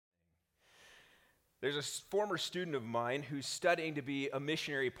There's a former student of mine who's studying to be a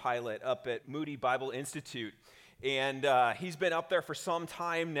missionary pilot up at Moody Bible Institute. And he's been up there for some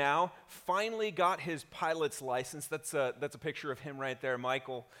time now. Finally got his pilot's license. That's a picture of him right there,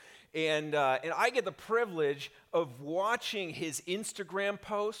 Michael. And I get the privilege of watching his Instagram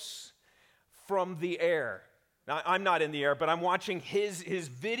posts from the air. Now, I'm not in the air, but I'm watching his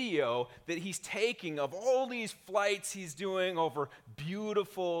video that he's taking of all these flights he's doing over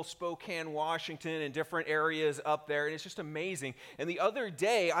beautiful Spokane, Washington, and different areas up there, and it's just amazing. And the other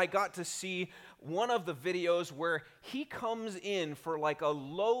day, I got to see one of the videos where he comes in for like a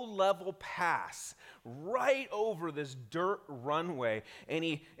low-level pass right over this dirt runway, and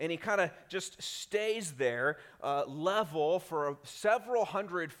he kind of just stays there level for several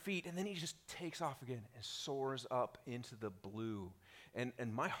hundred feet, and then he just takes off again and soars up into the blue.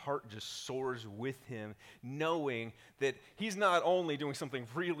 And my heart just soars with him, knowing that he's not only doing something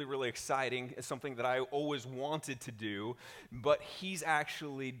really, really exciting, something that I always wanted to do, but he's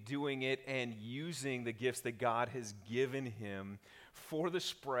actually doing it and using the gifts that God has given him for the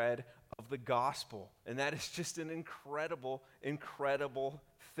spread of the gospel. And that is just an incredible, incredible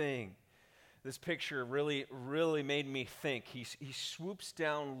thing. This picture really, really made me think. He swoops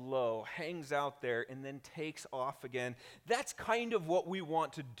down low, hangs out there, and then takes off again. That's kind of what we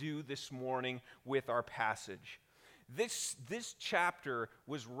want to do this morning with our passage. This chapter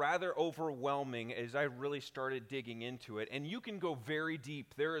was rather overwhelming as I really started digging into it. And you can go very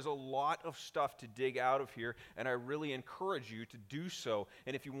deep. There is a lot of stuff to dig out of here, and I really encourage you to do so.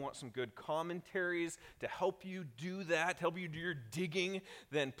 And if you want some good commentaries to help you do that, help you do your digging,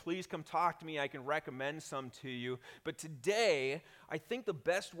 then please come talk to me. I can recommend some to you. But today, I think the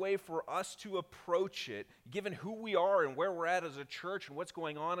best way for us to approach it, given who we are and where we're at as a church and what's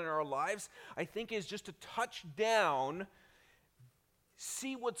going on in our lives, I think is just to touch down,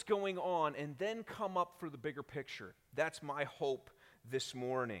 see what's going on, and then come up for the bigger picture. That's my hope this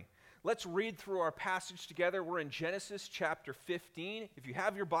morning. Let's read through our passage together. We're in Genesis chapter 15. If you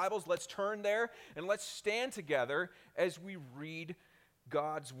have your Bibles, let's turn there and let's stand together as we read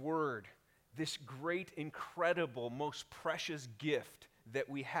God's word. This great, incredible, most precious gift that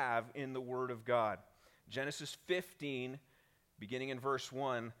we have in the Word of God. Genesis 15, beginning in verse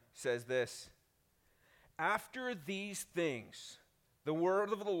 1, says this: After these things, the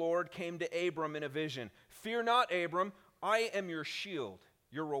word of the Lord came to Abram in a vision. Fear not, Abram, I am your shield.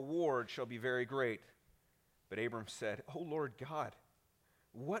 Your reward shall be very great. But Abram said, O Lord God,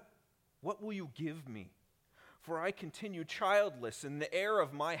 what will you give me? For I continue childless, and the heir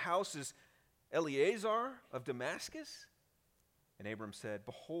of my house is Eleazar of Damascus? And Abram said,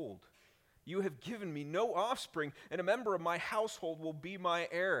 Behold, you have given me no offspring, and a member of my household will be my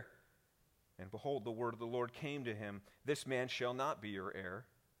heir. And behold, the word of the Lord came to him, This man shall not be your heir.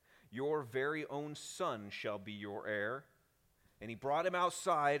 Your very own son shall be your heir. And he brought him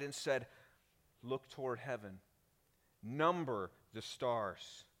outside and said, Look toward heaven, number the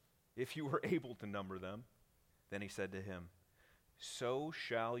stars, if you were able to number them. Then he said to him, So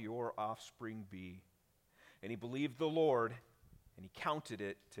shall your offspring be. And he believed the Lord, and he counted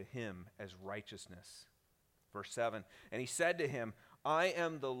it to him as righteousness. Verse 7, And he said to him, I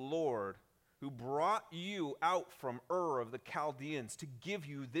am the Lord who brought you out from Ur of the Chaldeans to give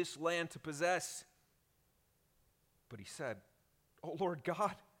you this land to possess. But he said, O Lord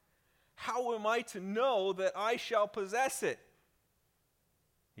God, how am I to know that I shall possess it?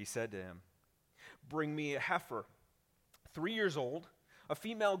 He said to him, Bring me a heifer, 3 years old, a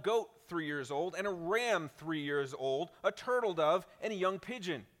female goat 3 years old, and a ram 3 years old, a turtle dove, and a young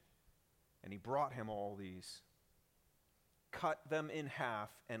pigeon. And he brought him all these, cut them in half,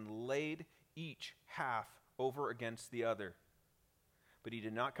 and laid each half over against the other. But he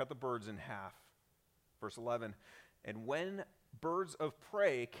did not cut the birds in half. Verse 11, And when birds of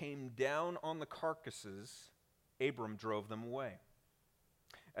prey came down on the carcasses, Abram drove them away.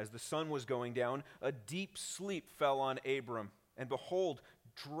 As the sun was going down, a deep sleep fell on Abram, and behold,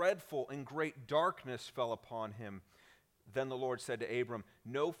 dreadful and great darkness fell upon him. Then the Lord said to Abram,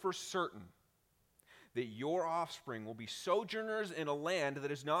 Know for certain that your offspring will be sojourners in a land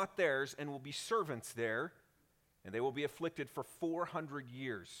that is not theirs, and will be servants there, and they will be afflicted for 400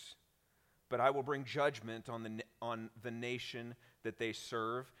 years. But I will bring judgment on the nation that they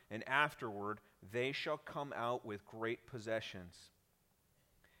serve, and afterward they shall come out with great possessions.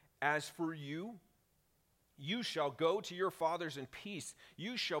 As for you, you shall go to your fathers in peace.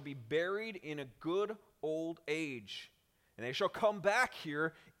 You shall be buried in a good old age. And they shall come back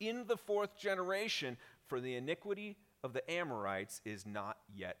here in the 4th generation, for the iniquity of the Amorites is not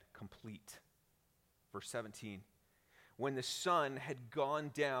yet complete. Verse 17, When the sun had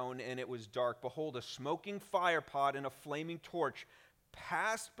gone down and it was dark, behold, a smoking firepot and a flaming torch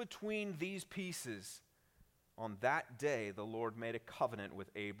passed between these pieces. On that day the Lord made a covenant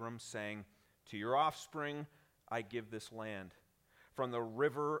with Abram, saying, to your offspring I give this land, from the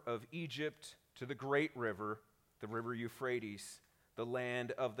river of Egypt to the great river, the river Euphrates, the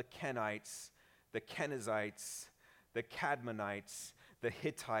land of the Kenites, the Kenizzites, the Cadmonites, the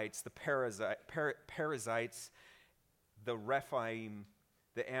Hittites, the Perizzites, the Rephaim,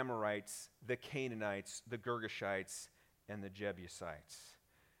 the Amorites, the Canaanites, the Girgashites, and the Jebusites.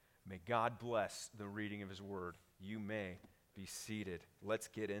 May God bless the reading of his word. You may be seated. Let's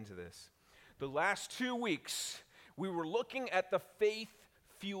get into this. The last 2 weeks, we were looking at the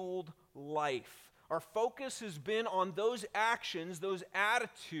faith-fueled life. Our focus has been on those actions, those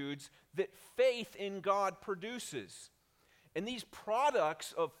attitudes that faith in God produces. And these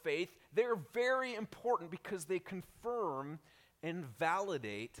products of faith, they're very important because they confirm and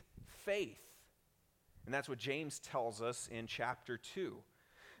validate faith. And that's what James tells us in chapter 2.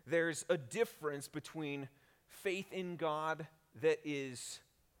 There's a difference between faith in God that is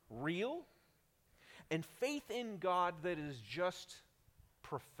real and faith in God that is just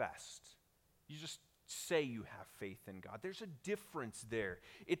professed. You just say you have faith in God. There's a difference there.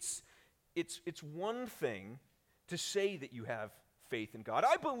 It's one thing to say that you have faith in God.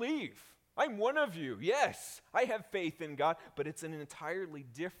 I believe. I'm one of you. Yes, I have faith in God. But it's an entirely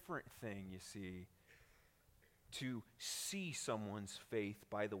different thing, you see, to see someone's faith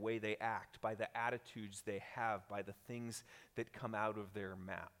by the way they act, by the attitudes they have, by the things that come out of their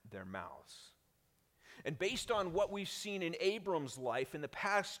mouths. And based on what we've seen in Abram's life in the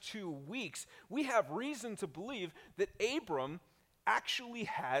past 2 weeks, we have reason to believe that Abram actually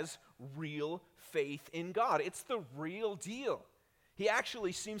has real faith in God. It's the real deal. He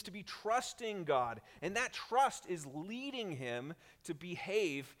actually seems to be trusting God, and that trust is leading him to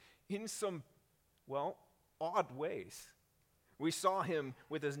behave in some, odd ways. We saw him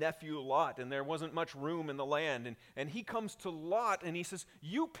with his nephew Lot, and there wasn't much room in the land, and he comes to Lot and he says,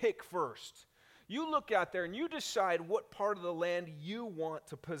 you pick first. You look out there and you decide what part of the land you want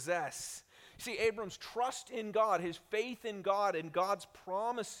to possess. See, Abram's trust in God, his faith in God and God's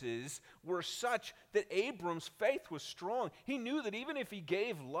promises were such that Abram's faith was strong. He knew that even if he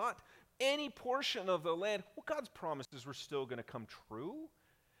gave Lot any portion of the land, God's promises were still going to come true.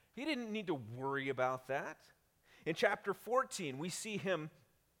 He didn't need to worry about that. In chapter 14, we see him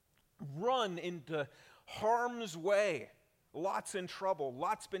run into harm's way. Lot's in trouble.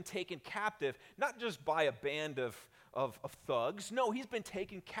 Lot's been taken captive, not just by a band of thugs. No, he's been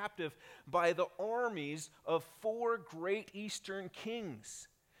taken captive by the armies of 4 great eastern kings.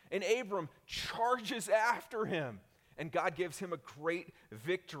 And Abram charges after him, and God gives him a great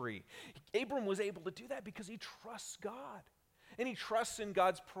victory. Abram was able to do that because he trusts God, and he trusts in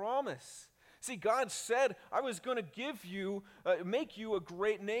God's promise. See, God said, I was going to make you a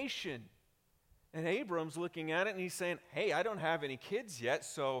great nation. And Abram's looking at it and he's saying, hey, I don't have any kids yet,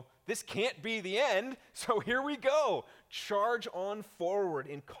 so this can't be the end. So here we go. Charge on forward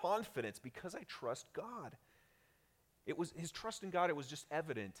in confidence because I trust God. It was his trust in God, it was just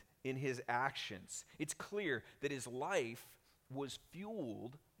evident in his actions. It's clear that his life was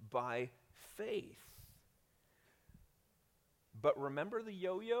fueled by faith. But remember the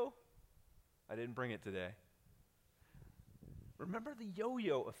yo-yo? I didn't bring it today. Remember the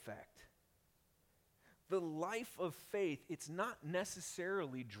yo-yo effect. The life of faith, it's not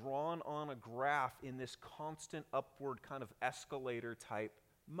necessarily drawn on a graph in this constant upward kind of escalator type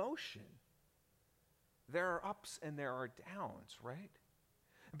motion. There are ups and there are downs, right?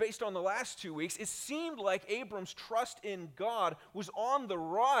 Based on the last 2 weeks, it seemed like Abram's trust in God was on the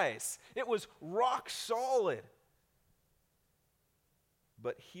rise. It was rock solid.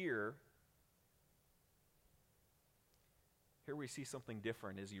 But here we see something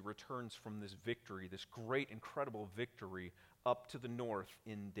different as he returns from this victory, this great, incredible victory up to the north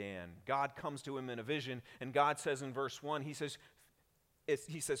in Dan. God comes to him in a vision, and God says in verse 1, he says,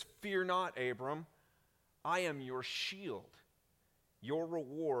 fear not, Abram, I am your shield. Your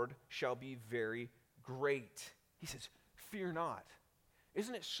reward shall be very great. He says, fear not.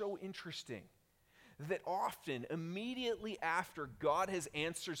 Isn't it so interesting that often, immediately after God has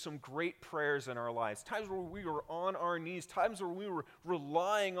answered some great prayers in our lives, times where we were on our knees, times where we were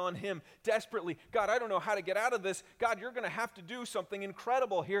relying on him desperately, God, I don't know how to get out of this. God, you're going to have to do something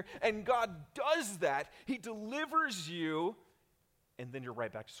incredible here. And God does that. He delivers you, and then you're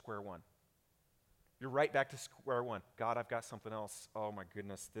right back to square one. You're right back to square one. God, I've got something else. Oh my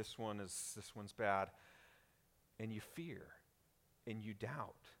goodness, this one's bad. And you fear, and you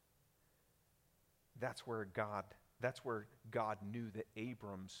doubt. That's where God That's where God knew that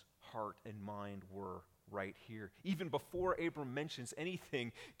Abram's heart and mind were right here. Even before Abram mentions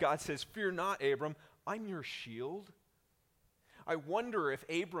anything, God says, "Fear not, Abram, I'm your shield." I wonder if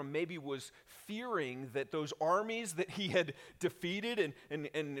Abram maybe was fearing that those armies that he had defeated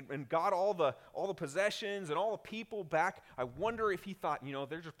and got all the possessions and all the people back, I wonder if he thought,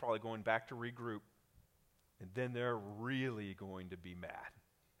 they're just probably going back to regroup. And then they're really going to be mad.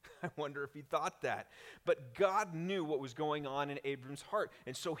 I wonder if he thought that. But God knew what was going on in Abram's heart.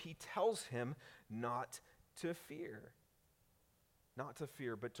 And so he tells him not to fear. Not to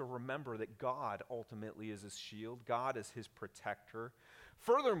fear, but to remember that God ultimately is his shield. God is his protector.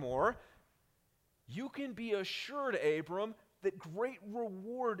 Furthermore, you can be assured, Abram, that great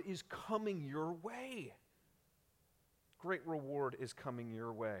reward is coming your way. Great reward is coming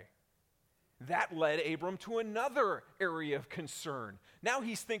your way. That led Abram to another area of concern. Now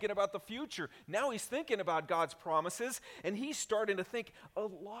he's thinking about the future. Now he's thinking about God's promises, and he's starting to think, a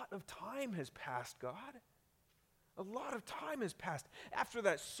lot of time has passed, God. A lot of time has passed. After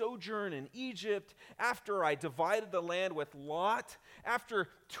that sojourn in Egypt, after I divided the land with Lot, after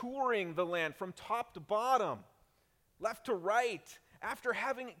touring the land from top to bottom, left to right, after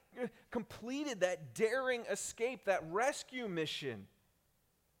having completed that daring escape, that rescue mission,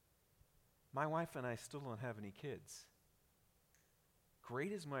 my wife and I still don't have any kids.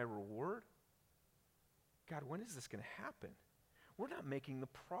 Great is my reward? God, when is this going to happen? We're not making the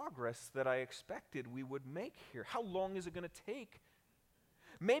progress that I expected we would make here. How long is it going to take?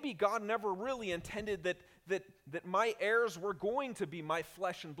 Maybe God never really intended that my heirs were going to be my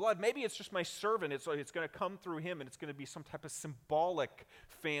flesh and blood. Maybe it's just my servant. It's going to come through him, and it's going to be some type of symbolic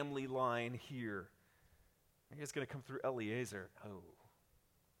family line here. Maybe it's going to come through Eliezer. Oh,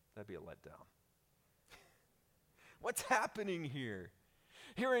 that'd be a letdown. What's happening here?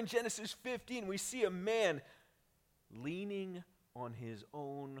 Here in Genesis 15, we see a man leaning on his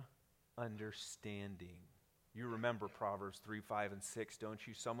own understanding. You remember Proverbs 3, 5, and 6, don't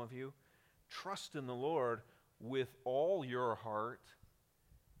you, some of you? Trust in the Lord with all your heart,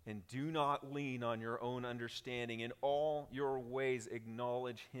 and do not lean on your own understanding. In all your ways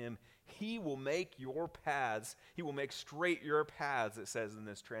acknowledge him. He will make straight your paths, it says in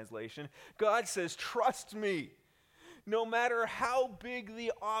this translation. God says, trust me. No matter how big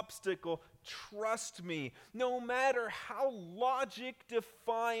the obstacle, trust me. No matter how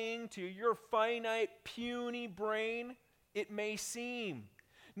logic-defying to your finite, puny brain it may seem,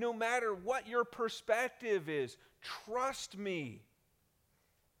 no matter what your perspective is, trust me.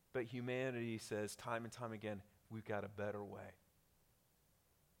 But humanity says time and time again, we've got a better way.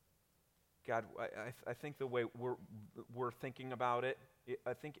 God, I think the way we're thinking about it,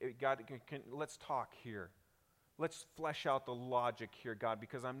 I think, God, let's talk here. Let's flesh out the logic here, God,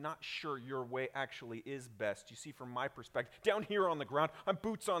 because I'm not sure your way actually is best. You see, from my perspective, down here on the ground, I'm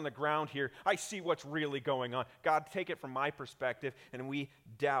boots on the ground here. I see what's really going on. God, take it from my perspective, and we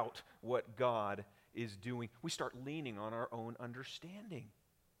doubt what God is doing. We start leaning on our own understanding.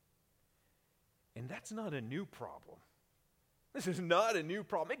 And that's not a new problem. This is not a new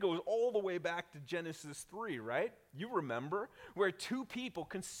problem. It goes all the way back to Genesis 3, right? You remember, where two people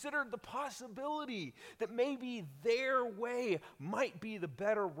considered the possibility that maybe their way might be the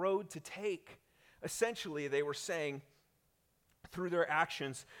better road to take. Essentially, they were saying, through their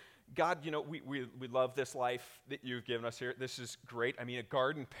actions, God, we love this life that you've given us here. This is great. I mean, a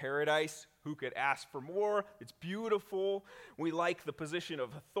garden paradise. Who could ask for more? It's beautiful. We like the position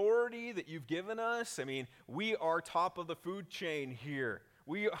of authority that you've given us. I mean, we are top of the food chain here.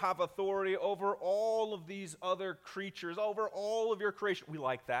 We have authority over all of these other creatures, over all of your creation. We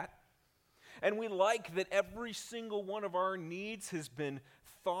like that. And we like that every single one of our needs has been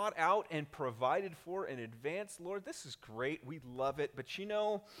thought out and provided for in advance. Lord, this is great. We love it. But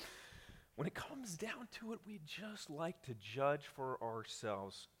when it comes down to it, we just like to judge for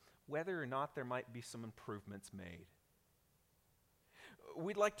ourselves whether or not there might be some improvements made.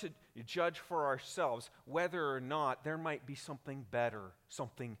 We'd like to judge for ourselves whether or not there might be something better,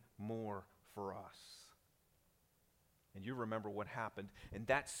 something more for us. And you remember what happened. And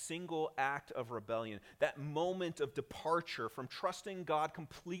that single act of rebellion, that moment of departure from trusting God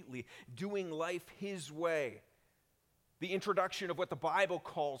completely, doing life his way, the introduction of what the Bible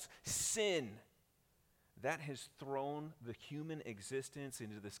calls sin, that has thrown the human existence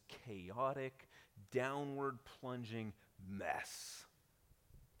into this chaotic, downward plunging mess.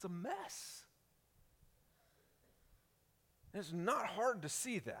 It's a mess. And it's not hard to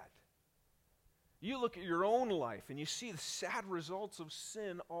see that. You look at your own life and you see the sad results of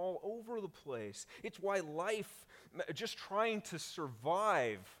sin all over the place. It's why life, just trying to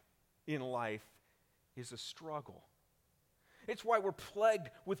survive in life, is a struggle. It's why we're plagued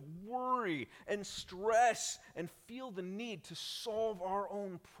with worry and stress and feel the need to solve our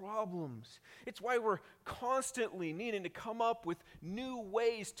own problems. It's why we're constantly needing to come up with new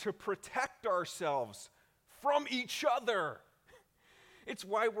ways to protect ourselves from each other. It's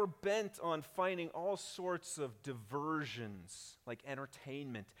why we're bent on finding all sorts of diversions like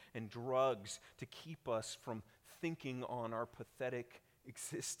entertainment and drugs to keep us from thinking on our pathetic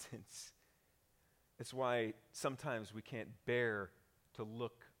existence. It's why sometimes we can't bear to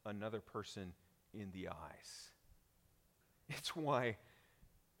look another person in the eyes. It's why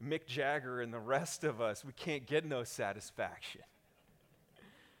Mick Jagger and the rest of us, we can't get no satisfaction.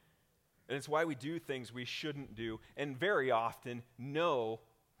 And it's why we do things we shouldn't do, and very often know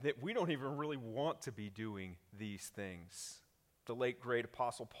that we don't even really want to be doing these things. The late great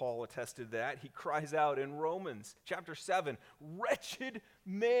Apostle Paul attested that. He cries out in Romans chapter 7, "Wretched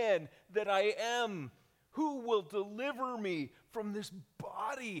man that I am, who will deliver me from this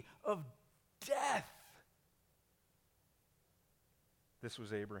body of death?" This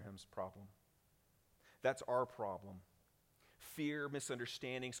was Abraham's problem. That's our problem. Fear,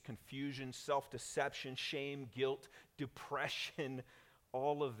 misunderstandings, confusion, self-deception, shame, guilt, depression,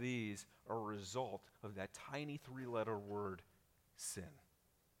 all of these are a result of that tiny three-letter word, sin.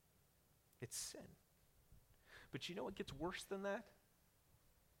 It's sin. But you know what gets worse than that?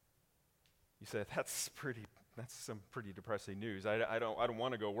 You said, that's some pretty depressing news. I don't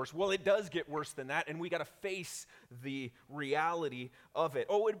want to go worse. Well, it does get worse than that, and we got to face the reality of it.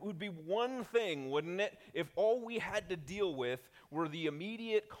 Oh, it would be one thing, wouldn't it, if all we had to deal with were the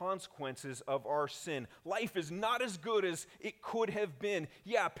immediate consequences of our sin. Life is not as good as it could have been.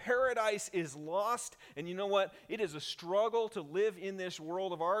 Yeah, paradise is lost, and you know what? It is a struggle to live in this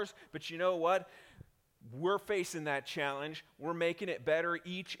world of ours, but you know what? We're facing that challenge. We're making it better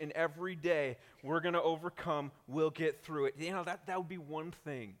each and every day. We're going to overcome. We'll get through it. You know, that would be one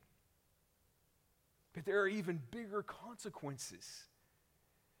thing. But there are even bigger consequences.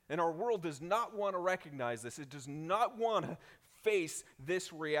 And our world does not want to recognize this. It does not want to face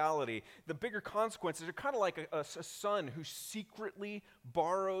this reality. The bigger consequences are kind of like a son who secretly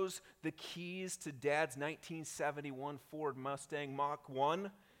borrows the keys to Dad's 1971 Ford Mustang Mach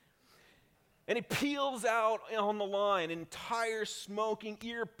 1. And he peels out on the line in tire smoking,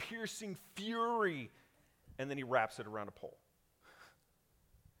 ear-piercing fury, and then he wraps it around a pole.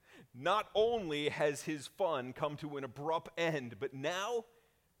 Not only has his fun come to an abrupt end, but now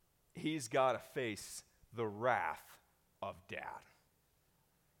he's got to face the wrath of Dad.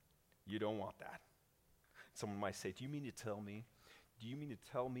 You don't want that. Someone might say, do you mean to tell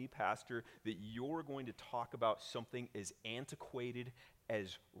me, Pastor, that you're going to talk about something as antiquated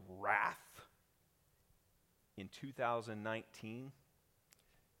as wrath in 2019?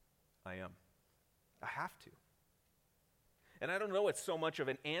 I am. I have to. And I don't know it's so much of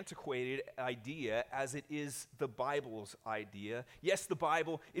an antiquated idea as it is the Bible's idea. Yes, the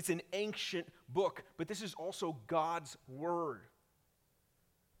Bible, it's an ancient book, but this is also God's word.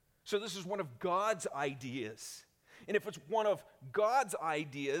 So this is one of God's ideas. And if it's one of God's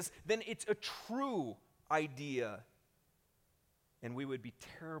ideas, then it's a true idea. And we would be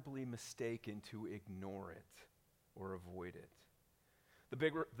terribly mistaken to ignore it or avoid it.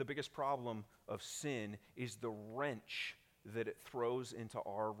 The biggest problem of sin is the wrench that it throws into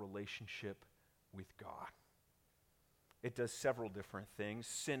our relationship with God. It does several different things.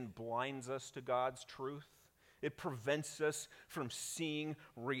 Sin blinds us to God's truth. It prevents us from seeing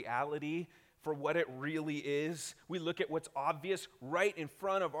reality for what it really is. We look at what's obvious right in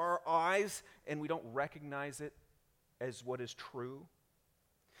front of our eyes, and we don't recognize it as what is true.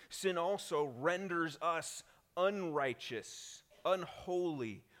 Sin also renders us unrighteous,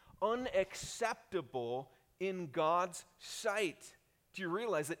 unholy, unacceptable in God's sight. Do you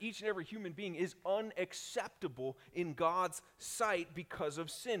realize that each and every human being is unacceptable in God's sight because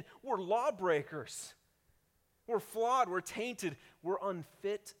of sin? We're lawbreakers. We're flawed. We're tainted. We're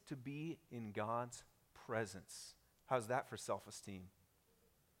unfit to be in God's presence. How's that for self-esteem?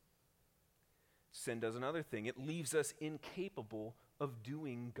 Sin does another thing. It leaves us incapable of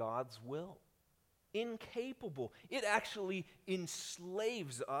doing God's will. Incapable. It actually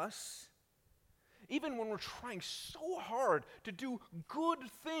enslaves us. Even when we're trying so hard to do good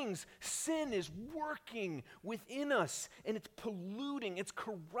things, sin is working within us, and it's polluting, it's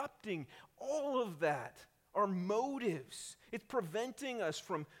corrupting all of that, our motives. It's preventing us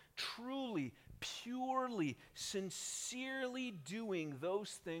from truly, purely, sincerely doing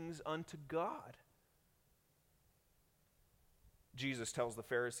those things unto God. Jesus tells the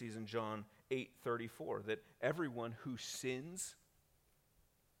Pharisees in John 8:34 that everyone who sins,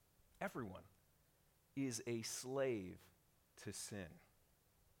 everyone, is a slave to sin.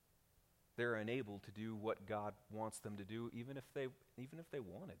 They're unable to do what God wants them to do, even if they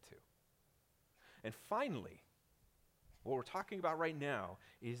wanted to. And finally, what we're talking about right now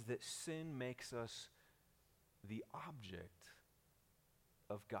is that sin makes us the object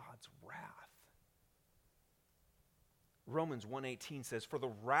of God's wrath. Romans 1:18 says, "For the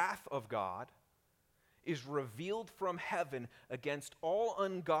wrath of God is revealed from heaven against all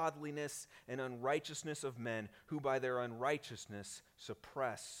ungodliness and unrighteousness of men who by their unrighteousness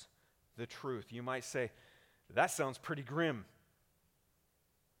suppress the truth." You might say, that sounds pretty grim.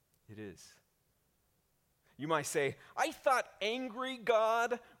 It is. You might say, I thought angry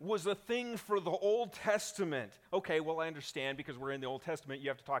God was a thing for the Old Testament. Okay, well, I understand because we're in the Old Testament, you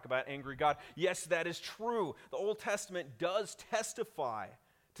have to talk about angry God. Yes, that is true. The Old Testament does testify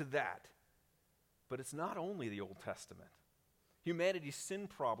to that. But it's not only the Old Testament. Humanity's sin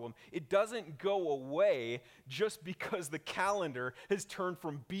problem, it doesn't go away just because the calendar has turned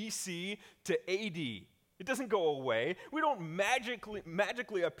from BC to AD. It doesn't go away. We don't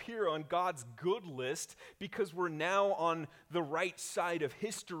magically appear on God's good list because we're now on the right side of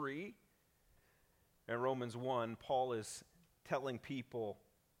history. In Romans 1, Paul is telling people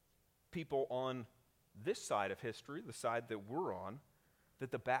on this side of history, the side that we're on, that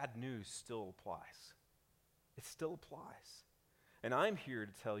the bad news still applies. It still applies. And I'm here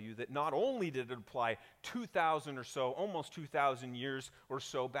to tell you that not only did it apply 2,000 or so, almost 2,000 years or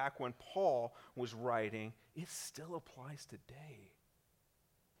so back when Paul was writing, it still applies today.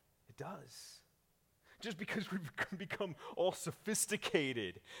 It does. Just because we've become all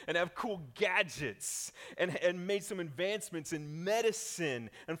sophisticated and have cool gadgets and made some advancements in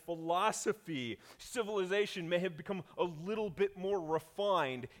medicine and philosophy, civilization may have become a little bit more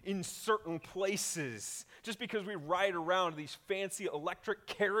refined in certain places. Just because we ride around these fancy electric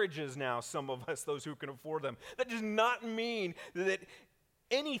carriages now, some of us, those who can afford them, that does not mean that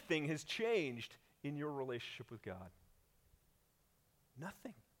anything has changed in your relationship with God.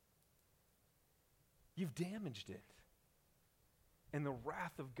 Nothing. You've damaged it. And the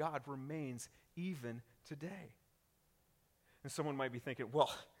wrath of God remains even today. And someone might be thinking,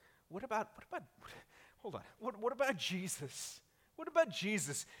 well, what about Jesus? What about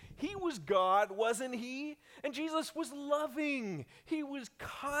Jesus? He was God, wasn't he? And Jesus was loving. He was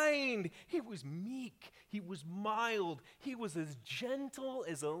kind. He was meek. He was mild. He was as gentle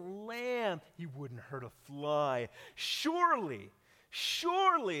as a lamb. He wouldn't hurt a fly. Surely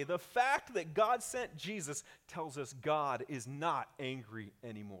the fact that God sent Jesus tells us God is not angry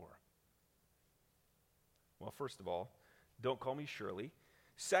anymore. Well, first of all, don't call me Shirley.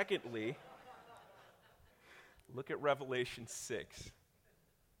 Secondly, look at Revelation 6.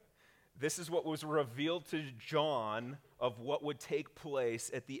 This is what was revealed to John of what would take place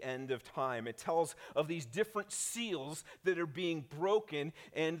at the end of time. It tells of these different seals that are being broken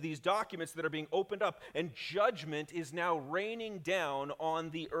and these documents that are being opened up, and judgment is now raining down on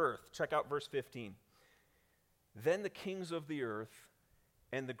the earth. Check out verse 15. Then the kings of the earth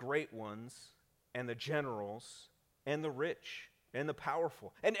and the great ones and the generals and the rich and the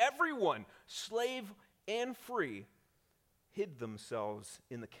powerful and everyone, slave and free, hid themselves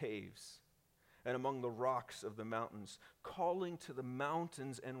in the caves and among the rocks of the mountains, calling to the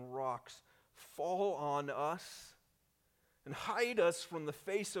mountains and rocks, fall on us and hide us from the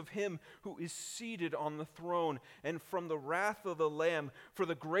face of him who is seated on the throne and from the wrath of the Lamb, for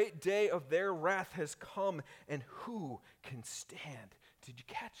the great day of their wrath has come, and who can stand? Did you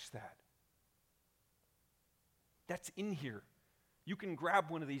catch that? That's in here. You can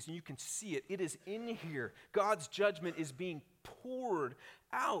grab one of these and you can see it. It is in here. God's judgment is being poured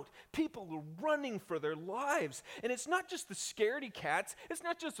out. People are running for their lives. And it's not just the scaredy cats. It's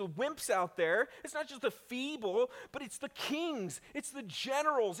not just the wimps out there. It's not just the feeble, but it's the kings. It's the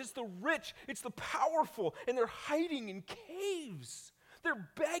generals. It's the rich. It's the powerful. And they're hiding in caves. They're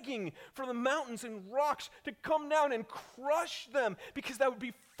begging for the mountains and rocks to come down and crush them, because that would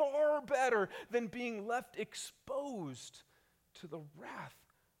be far better than being left exposed to the wrath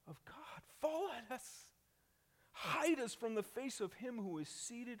of God. Fall on us. Hide us from the face of him who is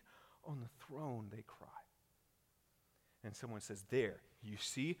seated on the throne, they cry. And someone says, there, you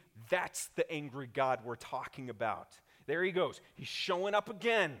see, that's the angry God we're talking about. There he goes. He's showing up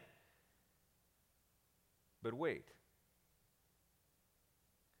again. But wait.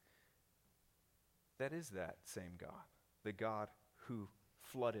 That is that same God, the God who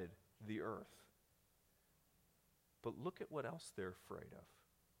flooded the earth. But look at what else they're afraid of.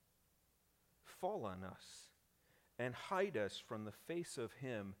 Fall on us and hide us from the face of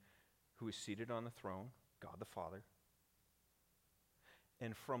him who is seated on the throne, God the Father,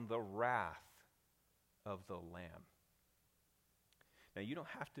 and from the wrath of the Lamb. Now, you don't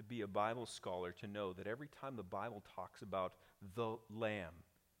have to be a Bible scholar to know that every time the Bible talks about the Lamb,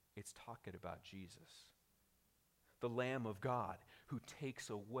 it's talking about Jesus, the Lamb of God who takes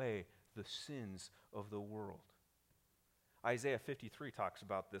away the sins of the world. Isaiah 53 talks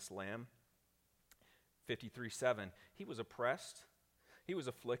about this Lamb. 53:7, he was oppressed, he was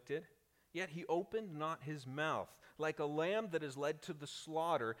afflicted, yet he opened not his mouth. Like a lamb that is led to the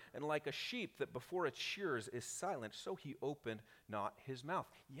slaughter, and like a sheep that before its shearers is silent, so he opened not his mouth.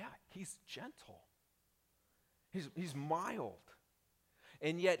 Yeah, he's gentle. He's mild.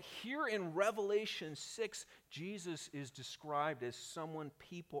 And yet here in Revelation 6, Jesus is described as someone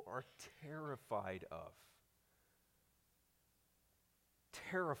people are terrified of.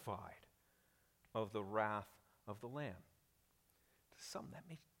 Terrified of the wrath of the Lamb. To some, that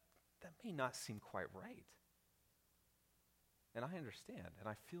may not seem quite right. And I understand, and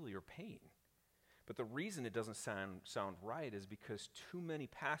I feel your pain. But the reason it doesn't sound right is because too many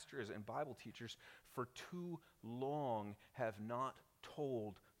pastors and Bible teachers for too long have not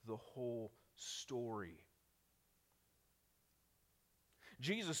told the whole story.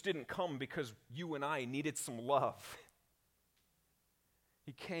 Jesus didn't come because you and I needed some love.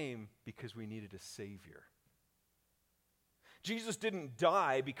 He came because we needed a Savior. Jesus didn't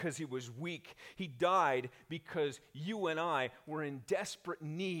die because he was weak. He died because you and I were in desperate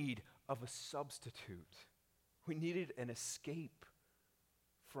need of a substitute. We needed an escape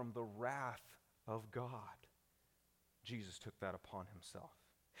from the wrath of God. Jesus took that upon himself.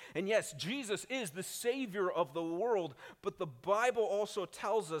 And yes, Jesus is the Savior of the world, but the Bible also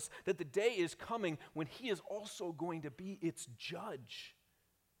tells us that the day is coming when he is also going to be its judge.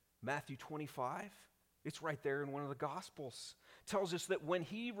 Matthew 25, it's right there in one of the Gospels, tells us that when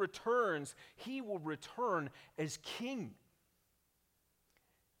he returns, he will return as king.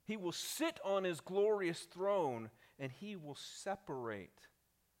 He will sit on his glorious throne, and he will separate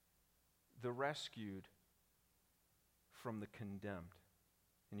the rescued from the condemned.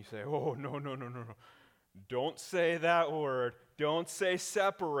 And you say, oh, no. Don't say that word. Don't say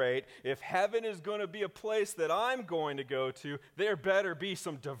separate. If heaven is going to be a place that I'm going to go to, there better be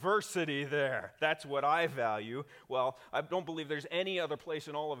some diversity there. That's what I value. Well, I don't believe there's any other place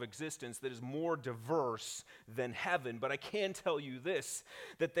in all of existence that is more diverse than heaven. But I can tell you this,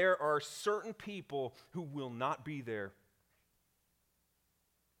 that there are certain people who will not be there.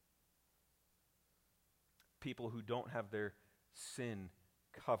 People who don't have their sin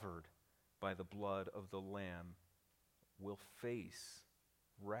covered by the blood of the Lamb will face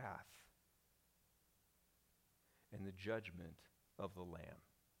wrath and the judgment of the Lamb.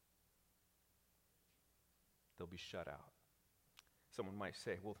 They'll be shut out. Someone might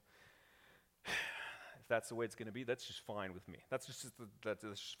say, well, if that's the way it's going to be, that's just fine with me. That's just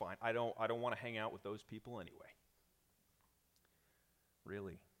fine. I don't want to hang out with those people anyway.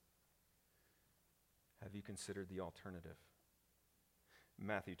 Really? Have you considered the alternative?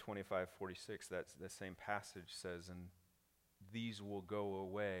 Matthew 25:46, that's the same passage says, and these will go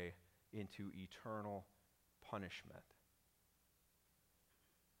away into eternal punishment.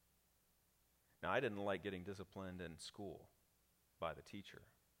 Now, I didn't like getting disciplined in school by the teacher,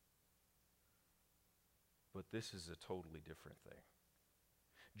 but this is a totally different thing.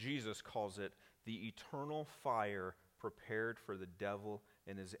 Jesus calls it the eternal fire prepared for the devil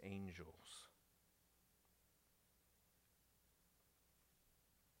and his angels.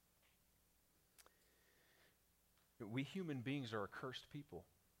 We human beings are a cursed people.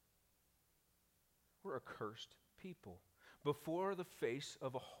 We're a cursed people. Before the face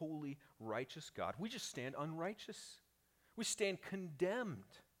of a holy, righteous God, we just stand unrighteous. We stand condemned.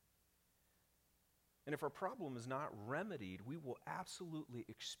 And if our problem is not remedied, we will absolutely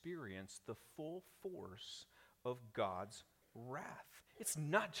experience the full force of God's wrath. It's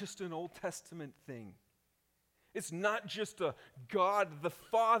not just an Old Testament thing. It's not just a God the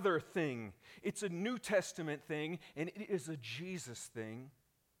Father thing. It's a New Testament thing, and it is a Jesus thing.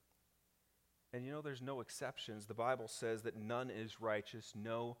 And you know, there's no exceptions. The Bible says that none is righteous,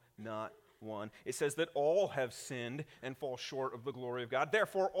 no, not one. It says that all have sinned and fall short of the glory of God.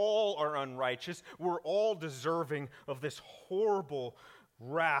 Therefore, all are unrighteous. We're all deserving of this horrible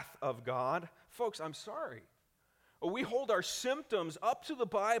wrath of God. Folks, I'm sorry. We hold our symptoms up to the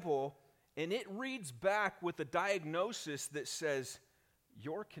Bible, and it reads back with a diagnosis that says,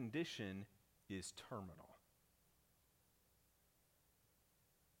 your condition is terminal.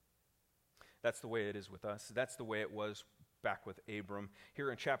 That's the way it is with us. That's the way it was back with Abram.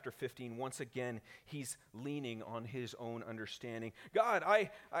 Here in chapter 15, once again, he's leaning on his own understanding. God,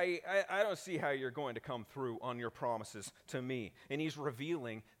 I don't see how you're going to come through on your promises to me. And he's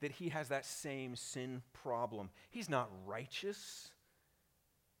revealing that he has that same sin problem. He's not righteous.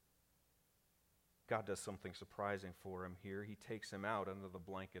 God does something surprising for him here. He takes him out under the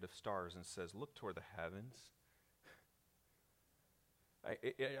blanket of stars and says, look toward the heavens.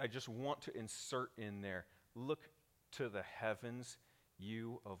 I just want to insert in there, look to the heavens,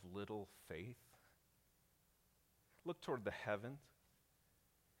 you of little faith. Look toward the heavens.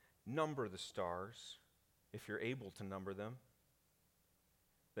 Number the stars, if you're able to number them.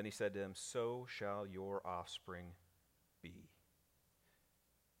 Then he said to him, so shall your offspring be.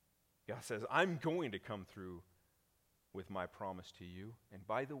 God says, I'm going to come through with my promise to you. And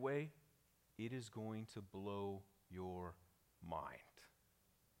by the way, it is going to blow your mind.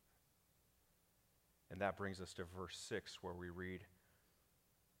 And that brings us to verse 6, where we read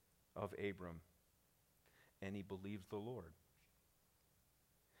of Abram. And he believed the Lord,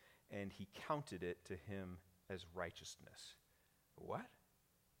 and he counted it to him as righteousness. What?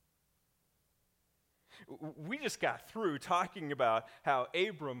 We just got through talking about how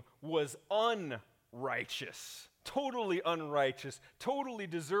Abram was unrighteous, totally unrighteous, totally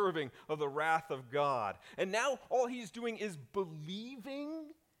deserving of the wrath of God. And now all he's doing is believing,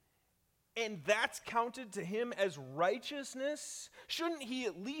 and that's counted to him as righteousness. Shouldn't he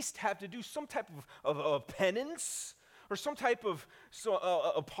at least have to do some type of penance? Or some type of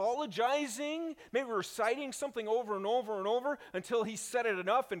apologizing, maybe reciting something over and over and over until he said it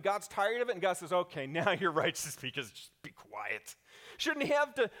enough and God's tired of it and God says, okay, now you're righteous because just be quiet. Shouldn't he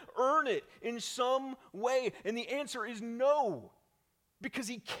have to earn it in some way? And the answer is no, because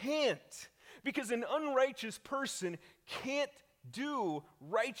he can't. Because an unrighteous person can't do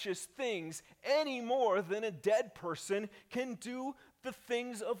righteous things any more than a dead person can do the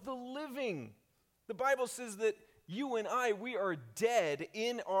things of the living. The Bible says that you and I, we are dead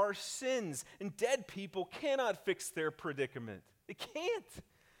in our sins. And dead people cannot fix their predicament. They can't.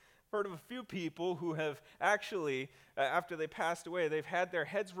 I've heard of a few people who have actually, after they passed away, they've had their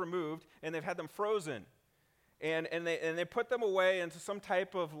heads removed and they've had them frozen. And they put them away into some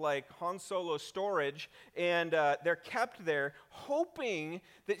type of like Han Solo storage, and they're kept there hoping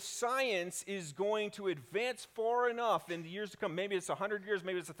that science is going to advance far enough in the years to come. Maybe it's 100 years,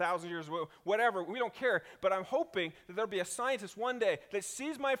 maybe it's 1,000 years, whatever. We don't care. But I'm hoping that there'll be a scientist one day that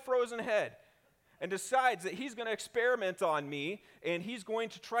sees my frozen head and decides that he's going to experiment on me, and he's going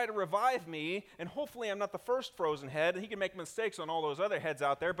to try to revive me, and hopefully I'm not the first frozen head, and he can make mistakes on all those other heads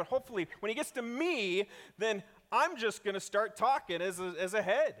out there, but hopefully when he gets to me, then I'm just going to start talking as a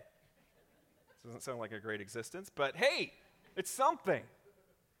head. Doesn't sound like a great existence, but hey, it's something.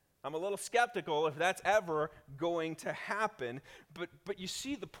 I'm a little skeptical if that's ever going to happen, but you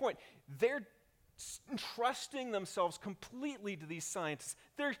see the point. They're entrusting themselves completely to these scientists.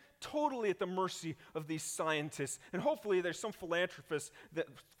 They're totally at the mercy of these scientists. And hopefully there's some philanthropist that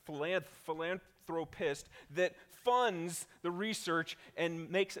funds the research and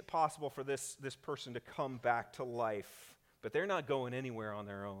makes it possible for this person to come back to life. But they're not going anywhere on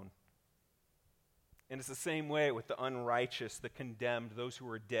their own. And it's the same way with the unrighteous, the condemned, those who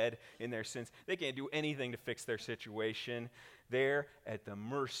are dead in their sins. They can't do anything to fix their situation. They're at the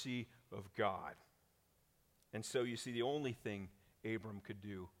mercy of God. And so you see, the only thing Abram could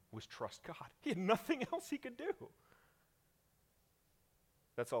do was trust God. He had nothing else he could do.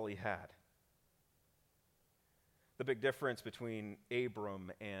 That's all he had. The big difference between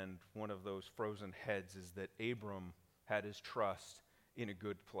Abram and one of those frozen heads is that Abram had his trust in a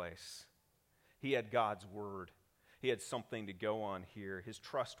good place. He had God's word. He had something to go on here. His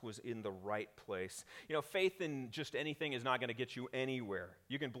trust was in the right place. You know, faith in just anything is not going to get you anywhere.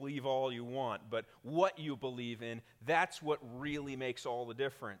 You can believe all you want, but what you believe in, that's what really makes all the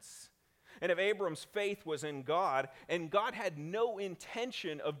difference. And if Abram's faith was in God, and God had no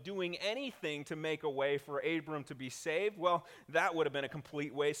intention of doing anything to make a way for Abram to be saved, well, that would have been a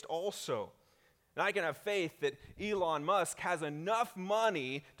complete waste also. And I can have faith that Elon Musk has enough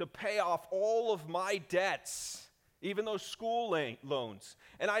money to pay off all of my debts, even those school loans,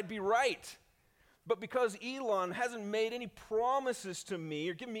 and I'd be right. But because Elon hasn't made any promises to me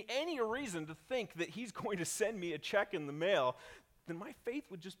or given me any reason to think that he's going to send me a check in the mail, then my faith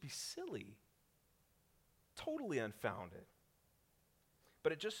would just be silly, totally unfounded.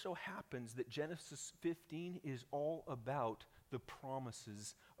 But it just so happens that Genesis 15 is all about the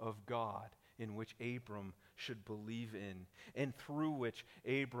promises of God in which Abram should believe in, and through which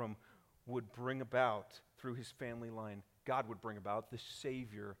Abram would bring about, through his family line, God would bring about the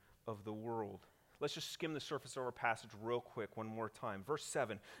Savior of the world. Let's just skim the surface of our passage real quick one more time. Verse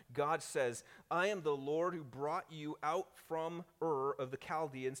 7, God says, I am the Lord who brought you out from Ur of the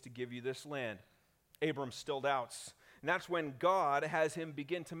Chaldeans to give you this land. Abram still doubts. And that's when God has him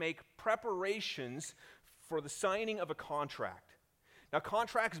begin to make preparations for the signing of a contract. Now,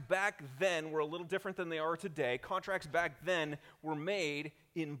 contracts back then were a little different than they are today. Contracts back then were made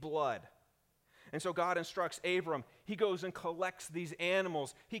in blood. And so God instructs Abram. He goes and collects these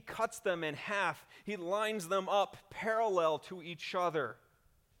animals. He cuts them in half. He lines them up parallel to each other.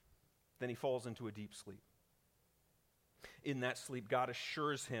 Then he falls into a deep sleep. In that sleep, God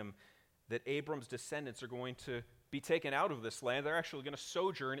assures him that Abram's descendants are going to be taken out of this land. They're actually going to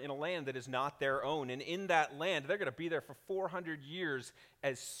sojourn in a land that is not their own. And in that land, they're going to be there for 400 years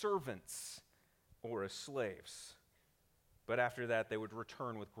as servants or as slaves. But after that, they would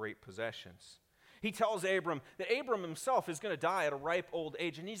return with great possessions. He tells Abram that Abram himself is going to die at a ripe old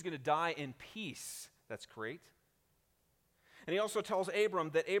age, and he's going to die in peace. That's great. And he also tells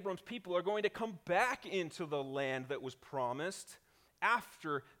Abram that Abram's people are going to come back into the land that was promised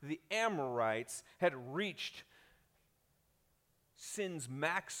after the Amorites had reached sin's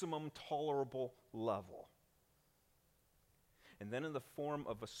maximum tolerable level. And then in the form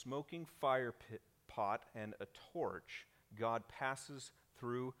of a smoking fire pot and a torch, God passes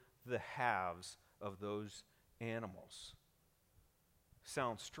through the halves of those animals.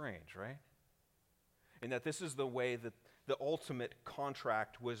 Sounds strange, right? And that this is the way that the ultimate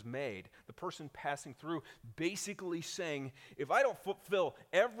contract was made. The person passing through basically saying, if I don't fulfill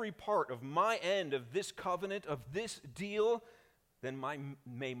every part of my end of this covenant, of this deal, then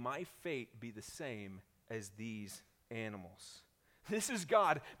may my fate be the same as these animals. This is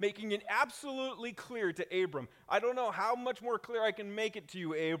God making it absolutely clear to Abram. I don't know how much more clear I can make it to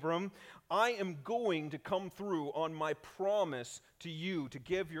you, Abram. I am going to come through on my promise to you to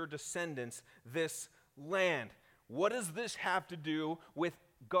give your descendants this land. What does this have to do with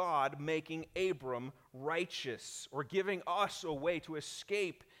God making Abram righteous or giving us a way to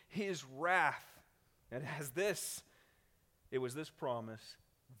escape his wrath? It was this promise,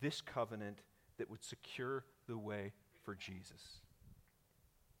 this covenant that would secure the way for Jesus.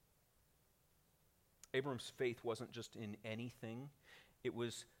 Abram's faith wasn't just in anything. It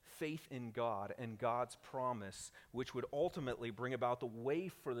was faith in God and God's promise, which would ultimately bring about the way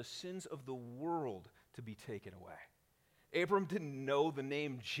for the sins of the world to be taken away. Abram didn't know the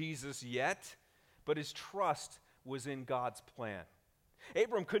name Jesus yet, but his trust was in God's plan.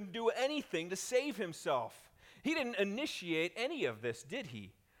 Abram couldn't do anything to save himself. He didn't initiate any of this, did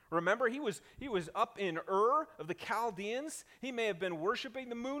he? Remember, he was up in Ur of the Chaldeans. He may have been worshiping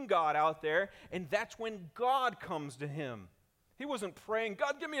the moon god out there, and that's when God comes to him. He wasn't praying,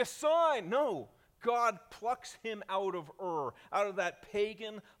 God, give me a sign. No, God plucks him out of Ur, out of that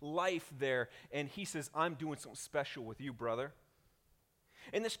pagan life there, and he says, I'm doing something special with you, brother.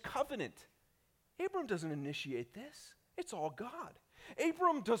 And this covenant, Abram doesn't initiate this. It's all God.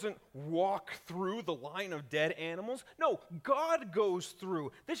 Abram doesn't walk through the line of dead animals. No, God goes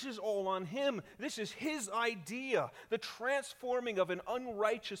through. This is all on him. This is his idea. The transforming of an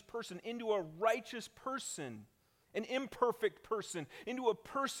unrighteous person into a righteous person, an imperfect person into a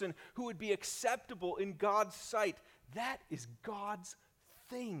person who would be acceptable in God's sight. That is God's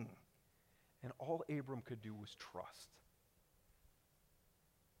thing. And all Abram could do was trust.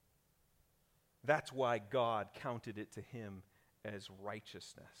 That's why God counted it to him as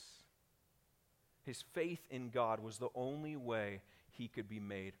righteousness. His faith in God was the only way he could be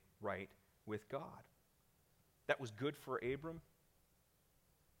made right with God. That was good for Abram.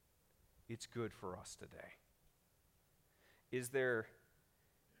 It's good for us today. Is there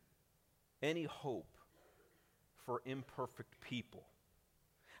any hope for imperfect people?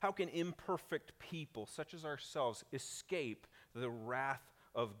 How can imperfect people, such as ourselves, escape the wrath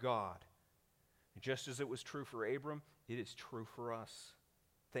of God? Just as it was true for Abram, it is true for us.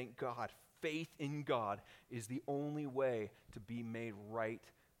 Thank God. Faith in God is the only way to be made right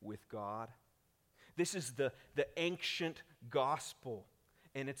with God. This is the ancient gospel,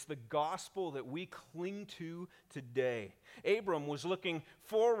 and it's the gospel that we cling to today. Abram was looking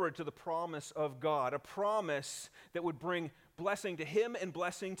forward to the promise of God, a promise that would bring blessing to him and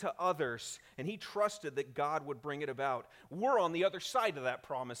blessing to others, and he trusted that God would bring it about. We're on the other side of that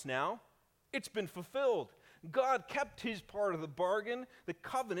promise now. It's been fulfilled. God kept his part of the bargain. The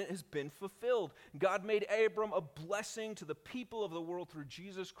covenant has been fulfilled. God made Abram a blessing to the people of the world through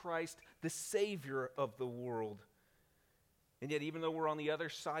Jesus Christ, the Savior of the world. And yet, even though we're on the other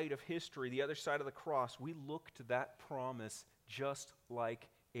side of history, the other side of the cross, we look to that promise just like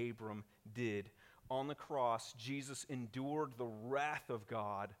Abram did. On the cross, Jesus endured the wrath of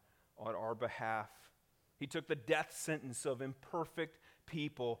God on our behalf. He took the death sentence of imperfect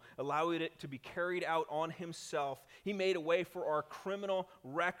people, allowing it to be carried out on himself. He made a way for our criminal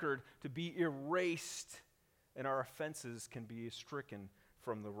record to be erased, and our offenses can be stricken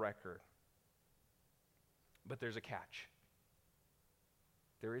from the record. But there's a catch.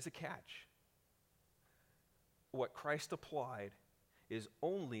 there is a catch. What Christ applied is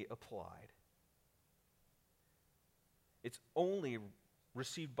only applied. It's only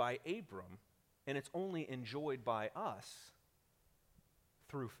received by Abram, and it's only enjoyed by us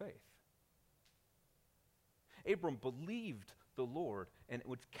through faith. Abram believed the Lord, and it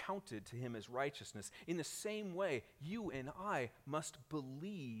was counted to him as righteousness. In the same way, you and I must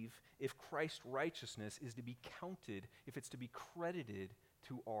believe if Christ's righteousness is to be counted, if it's to be credited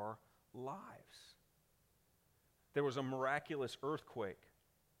to our lives. There was a miraculous earthquake,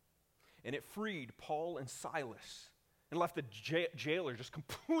 and it freed Paul and Silas and left the jailer just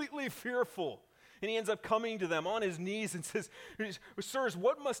completely fearful. And he ends up coming to them on his knees and says, "Sirs,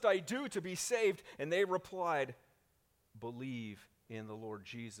 what must I do to be saved?" And they replied, "Believe in the Lord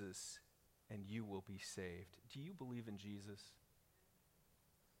Jesus, and you will be saved." Do you believe in Jesus?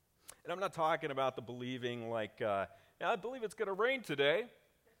 And I'm not talking about the believing like, I believe it's going to rain today.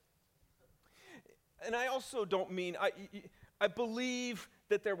 And I also don't mean, I believe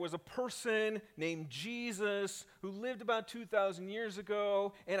that there was a person named Jesus who lived about 2,000 years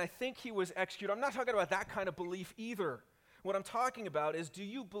ago, and I think he was executed. I'm not talking about that kind of belief either. What I'm talking about is, do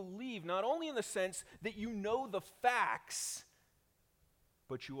you believe not only in the sense that you know the facts,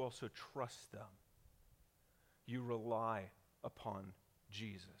 but you also trust them? You rely upon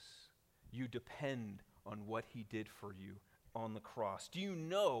Jesus. You depend on what he did for you on the cross. Do you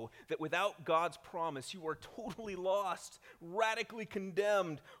know that without God's promise, you are totally lost, radically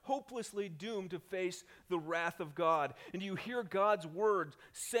condemned, hopelessly doomed to face the wrath of God? And do you hear God's words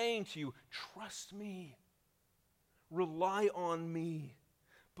saying to you, trust me, rely on me,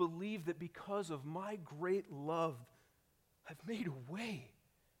 believe that because of my great love, I've made a way.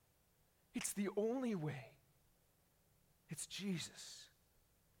 It's the only way. It's Jesus.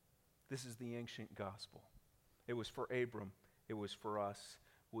 This is the ancient gospel. It was for Abram. It was for us.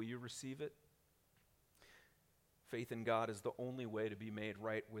 Will you receive it? Faith in God is the only way to be made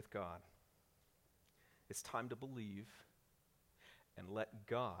right with God. It's time to believe and let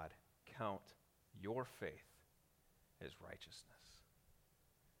God count your faith as righteousness.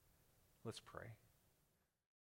 Let's pray.